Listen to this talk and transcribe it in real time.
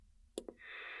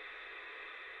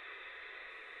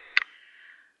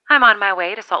I'm on my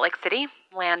way to Salt Lake City,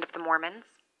 land of the Mormons.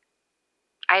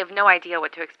 I have no idea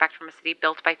what to expect from a city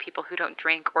built by people who don't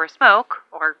drink or smoke,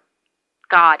 or,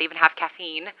 God, even have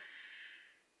caffeine.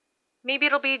 Maybe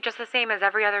it'll be just the same as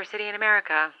every other city in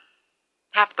America.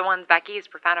 Half the ones back east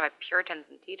were founded by Puritans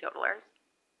and teetotalers.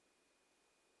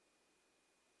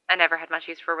 I never had much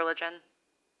use for religion.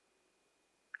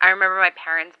 I remember my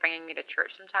parents bringing me to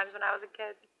church sometimes when I was a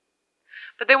kid.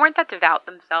 But they weren't that devout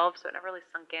themselves, so it never really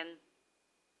sunk in.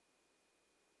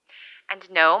 And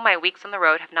no, my weeks on the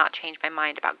road have not changed my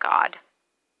mind about God.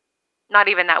 Not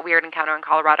even that weird encounter in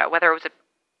Colorado, whether it was a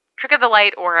trick of the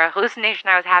light or a hallucination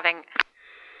I was having.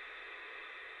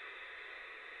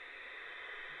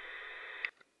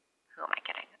 Who am I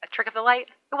kidding? A trick of the light?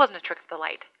 It wasn't a trick of the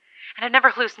light. And I've never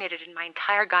hallucinated in my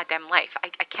entire goddamn life.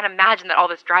 I can't imagine that all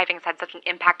this driving has had such an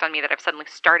impact on me that I've suddenly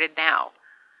started now.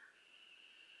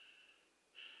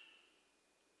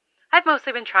 I've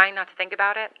mostly been trying not to think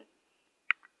about it.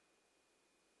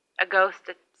 A ghost,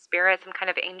 a spirit, some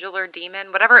kind of angel or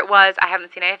demon, whatever it was, I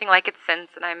haven't seen anything like it since,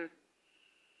 and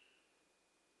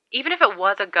even if it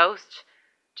was a ghost,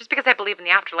 just because I believe in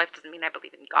the afterlife doesn't mean I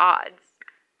believe in gods.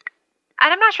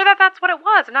 And I'm not sure that that's what it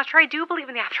was. I'm not sure I do believe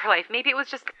in the afterlife. Maybe it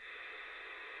was just...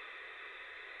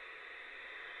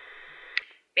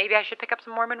 Maybe I should pick up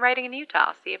some Mormon writing in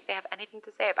Utah, see if they have anything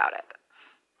to say about it.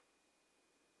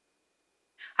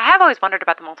 I have always wondered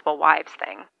about the multiple wives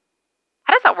thing.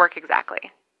 How does that work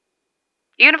exactly?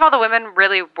 Even if all the women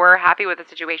really were happy with the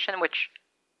situation, which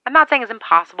I'm not saying is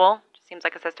impossible, it just seems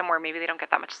like a system where maybe they don't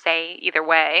get that much say either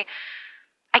way,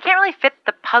 I can't really fit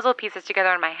the puzzle pieces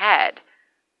together in my head.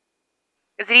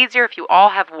 Is it easier if you all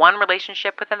have one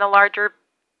relationship within the larger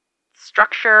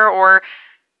structure, or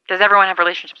does everyone have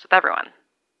relationships with everyone?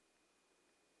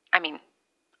 I mean,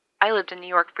 I lived in New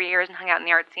York for years and hung out in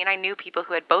the art scene. I knew people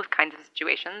who had both kinds of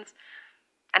situations,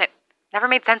 and it never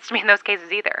made sense to me in those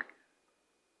cases either.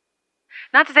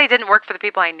 Not to say it didn't work for the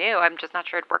people I knew, I'm just not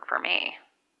sure it'd work for me.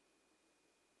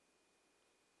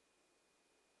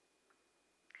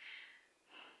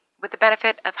 With the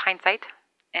benefit of hindsight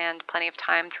and plenty of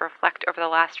time to reflect over the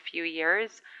last few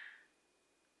years,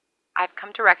 I've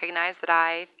come to recognize that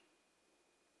I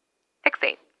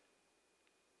fixate.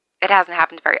 It hasn't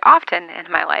happened very often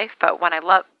in my life, but when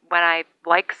I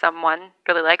like someone,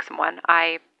 really like someone,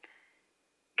 I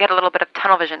get a little bit of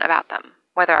tunnel vision about them,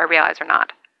 whether I realize or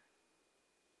not.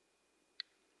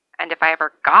 And if I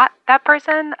ever got that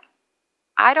person,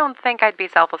 I don't think I'd be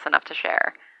selfless enough to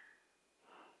share.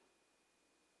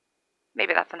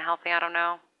 Maybe that's unhealthy, I don't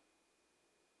know.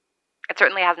 It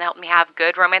certainly hasn't helped me have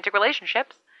good romantic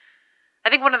relationships.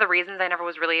 I think one of the reasons I never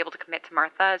was really able to commit to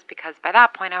Martha is because by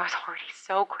that point I was already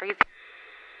so crazy.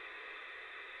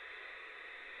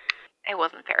 It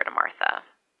wasn't fair to Martha,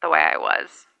 the way I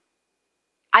was.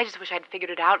 I just wish I'd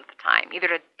figured it out at the time, either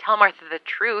to tell Martha the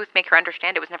truth, make her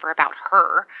understand it was never about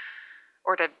her,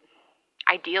 or to,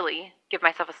 ideally, give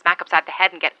myself a smack upside the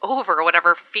head and get over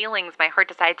whatever feelings my heart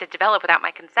decided to develop without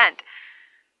my consent.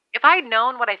 If I'd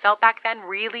known what I felt back then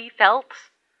really felt,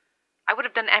 I would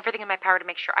have done everything in my power to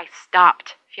make sure I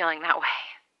stopped feeling that way.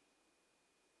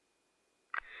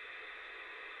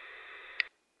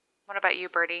 What about you,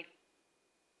 Birdie?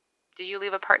 Did you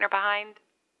leave a partner behind?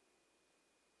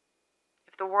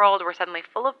 If the world were suddenly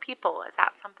full of people, is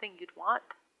that something you'd want?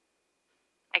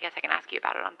 I guess I can ask you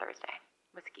about it on Thursday.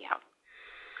 Whiskey out.